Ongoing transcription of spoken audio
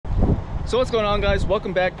So what's going on, guys?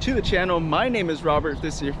 Welcome back to the channel. My name is Robert if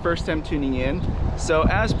this is your first time tuning in. So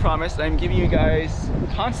as promised, I'm giving you guys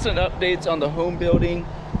constant updates on the home building,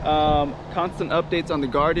 constant updates on the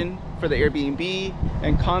garden for the Airbnb,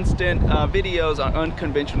 and constant videos on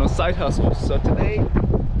unconventional side hustles. So today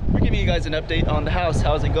we're giving you guys an update on the house.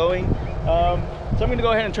 How's it going? So I'm going to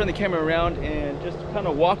go ahead and turn the camera around and just kind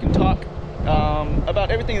of walk and talk about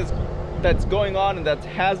everything that's going on and that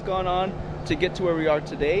has gone on to get to where we are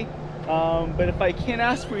today. But if I can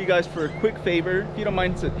ask for you guys for a quick favor, if you don't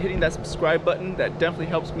mind hitting that subscribe button, that definitely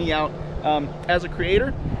helps me out as a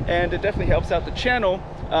creator, and it definitely helps out the channel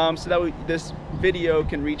so that this video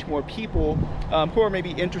can reach more people who are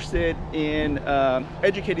maybe interested in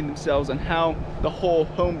educating themselves on how the whole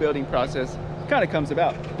home building process kind of comes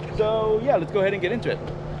about. So yeah, let's go ahead and get into it.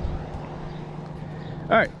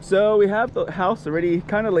 All right, so we have the house already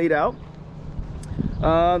kind of laid out.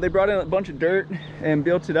 They brought in a bunch of dirt and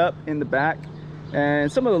built it up in the back,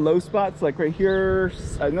 and some of the low spots, like right here,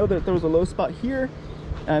 I know that there was a low spot here,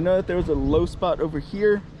 and I know that there was a low spot over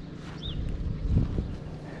here.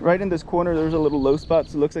 Right in this corner there was a little low spot,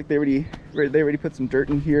 so it looks like they already put some dirt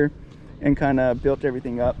in here and kind of built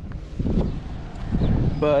everything up.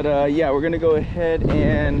 But yeah, we're gonna go ahead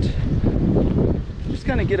and just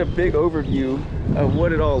kind of get a big overview of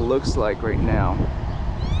what it all looks like right now.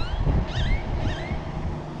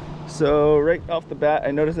 So right off the bat,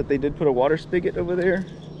 I noticed that they did put a water spigot over there.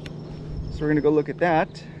 So we're gonna go look at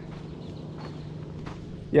that.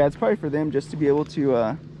 Yeah, it's probably for them just to be able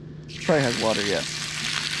to, probably has water, yeah.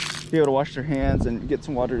 Be able to wash their hands and get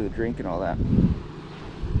some water to drink and all that.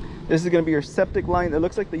 This is gonna be your septic line. It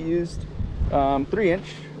looks like they used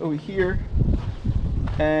 3-inch over here.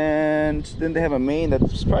 And then they have a main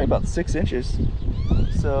that's probably about 6 inches.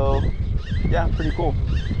 So yeah, pretty cool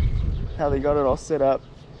how they got it all set up.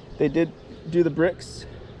 They did do the bricks.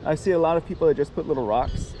 I see a lot of people that just put little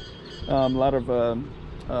rocks. A lot of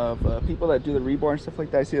people that do the rebar and stuff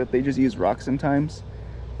like that, I see that they just use rocks sometimes.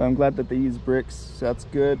 But I'm glad that they use bricks, so that's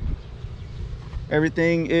good.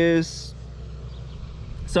 Everything is...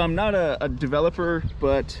 So I'm not a developer,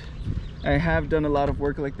 but I have done a lot of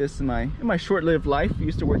work like this in my short-lived life. I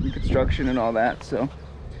used to work in construction and all that, so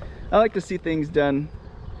I like to see things done,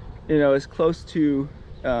 you know, as close to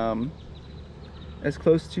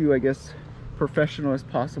I guess professional as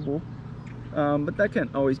possible, but that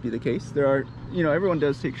can't always be the case. There are, you know, everyone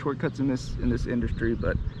does take shortcuts in this industry,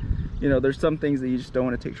 but you know, there's some things that you just don't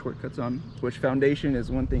want to take shortcuts on, which foundation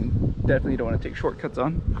is one thing definitely don't want to take shortcuts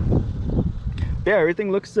on. But yeah,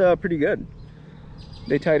 everything looks pretty good.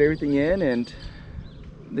 They tied everything in and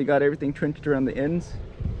they got everything trenched around the ends,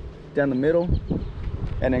 down the middle,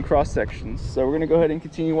 and then cross sections. So we're gonna go ahead and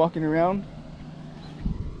continue walking around.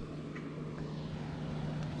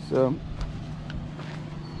 So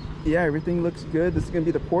yeah, everything looks good. This is gonna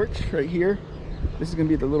be the porch right here. This is gonna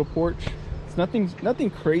be the little porch. It's nothing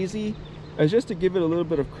crazy. It's just to give it a little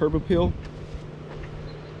bit of curb appeal.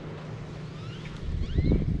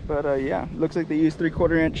 But yeah, looks like they used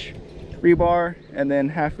 3/4 inch rebar and then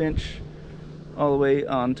 1/2 inch all the way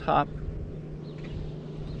on top.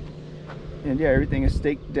 And yeah, everything is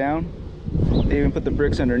staked down. They even put the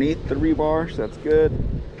bricks underneath the rebar, so that's good.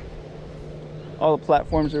 All the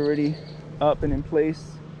platforms are already up and in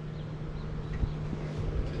place.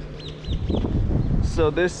 So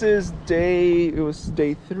this is it was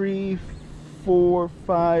day 3, 4,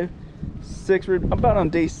 5, 6. We're about on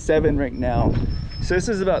day 7 right now. So this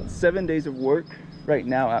is about 7 days of work right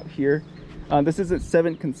now out here. This isn't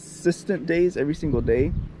 7 consistent days every single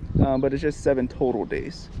day, but it's just 7 total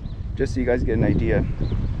days, just so you guys get an idea.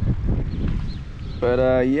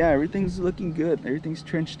 But yeah, everything's looking good. Everything's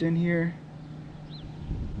trenched in here,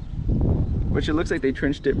 which it looks like they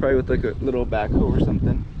trenched it probably with like a little backhoe or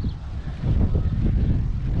something.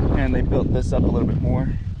 And they built this up a little bit more,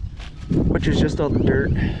 which is just all the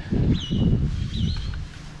dirt.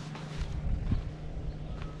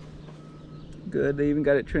 Good, they even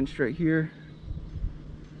got it trenched right here,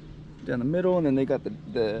 down the middle, and then they got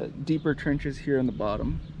the deeper trenches here on the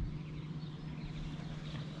bottom.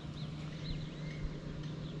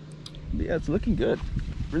 But yeah, it's looking good.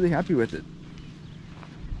 Really happy with it.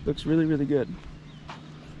 Looks really, really good.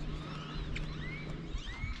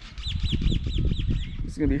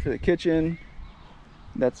 This is gonna be for the kitchen.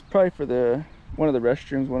 That's probably for one of the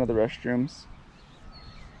restrooms.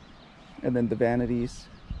 And then the vanities,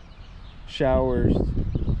 showers.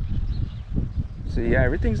 So yeah,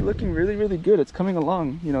 everything's looking really, really good. It's coming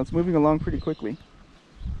along, you know, it's moving along pretty quickly.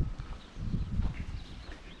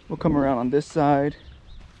 We'll come around on this side.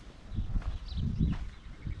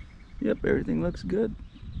 Yep, everything looks good.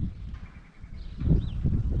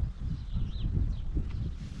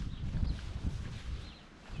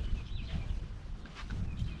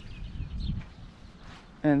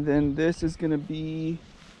 And then this is gonna be,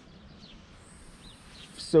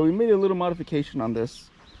 so we made a little modification on this.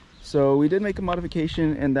 So we did make a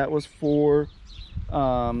modification, and that was for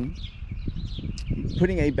putting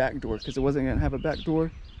a back door, because it wasn't gonna have a back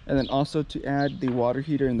door, and then also to add the water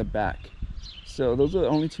heater in the back. So those are the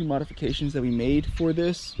only two modifications that we made for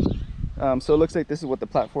this. So it looks like this is what the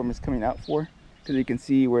platform is coming out for, because you can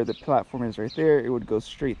see where the platform is right there. It would go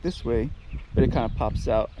straight this way, but it kind of pops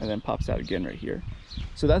out and then pops out again right here.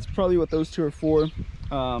 So that's probably what those two are for.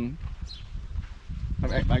 I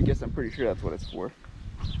guess I'm pretty sure that's what it's for.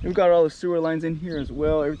 We've got all the sewer lines in here as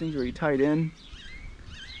well. Everything's already tied in.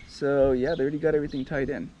 So yeah, they already got everything tied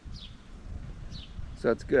in. So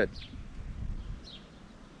that's good.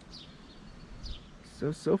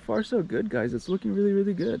 So far so good, guys. It's looking really,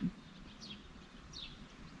 really good.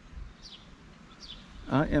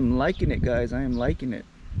 I am liking it, guys. I am liking it.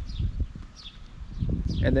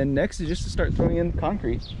 And then next is just to start throwing in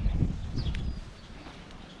concrete.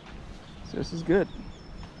 So this is good.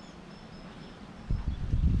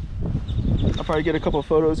 I'll probably get a couple of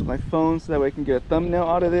photos with my phone so that way I can get a thumbnail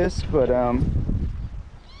out of this, but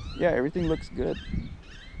yeah, everything looks good.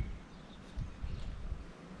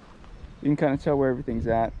 You can kind of tell where everything's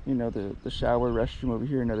at. You know, the shower restroom over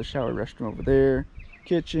here, another shower restroom over there,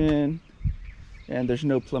 kitchen, and there's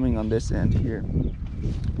no plumbing on this end here.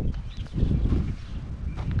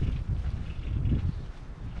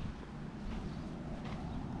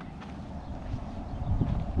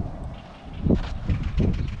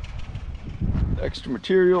 Extra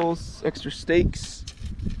materials, extra stakes.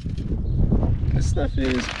 This stuff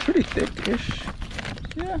is pretty thick-ish.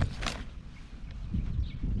 Yeah.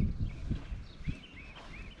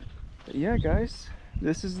 But yeah, guys,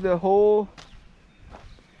 this is the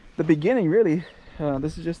beginning, really.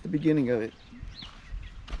 This is just the beginning of it.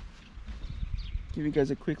 Give you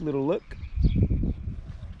guys a quick little look.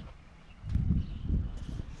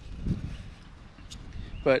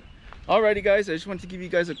 But alrighty, guys, I just wanted to give you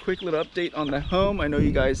guys a quick little update on the home. I know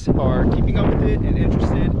you guys are keeping up with it and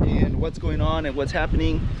interested in what's going on and what's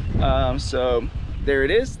happening. So there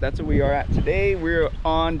it is. That's where we are at today. We're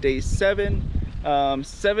on day 7.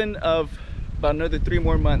 7 of about another 4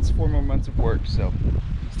 more months of work. So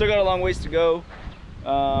still got a long ways to go.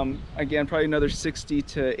 Again, probably another 60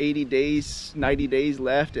 to 80 days, 90 days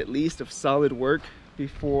left at least of solid work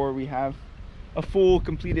before we have a full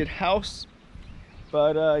completed house.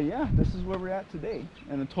 But yeah, this is where we're at today,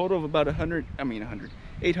 and a total of about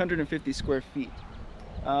 850 square feet.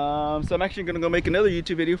 So I'm actually gonna go make another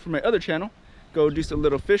YouTube video for my other channel, go do some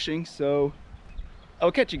little fishing. So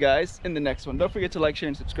I'll catch you guys in the next one. Don't forget to like, share,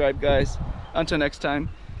 and subscribe, guys. Until next time,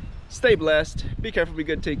 stay blessed, be careful, be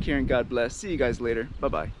good, take care, and God bless. See you guys later.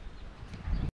 Bye-bye.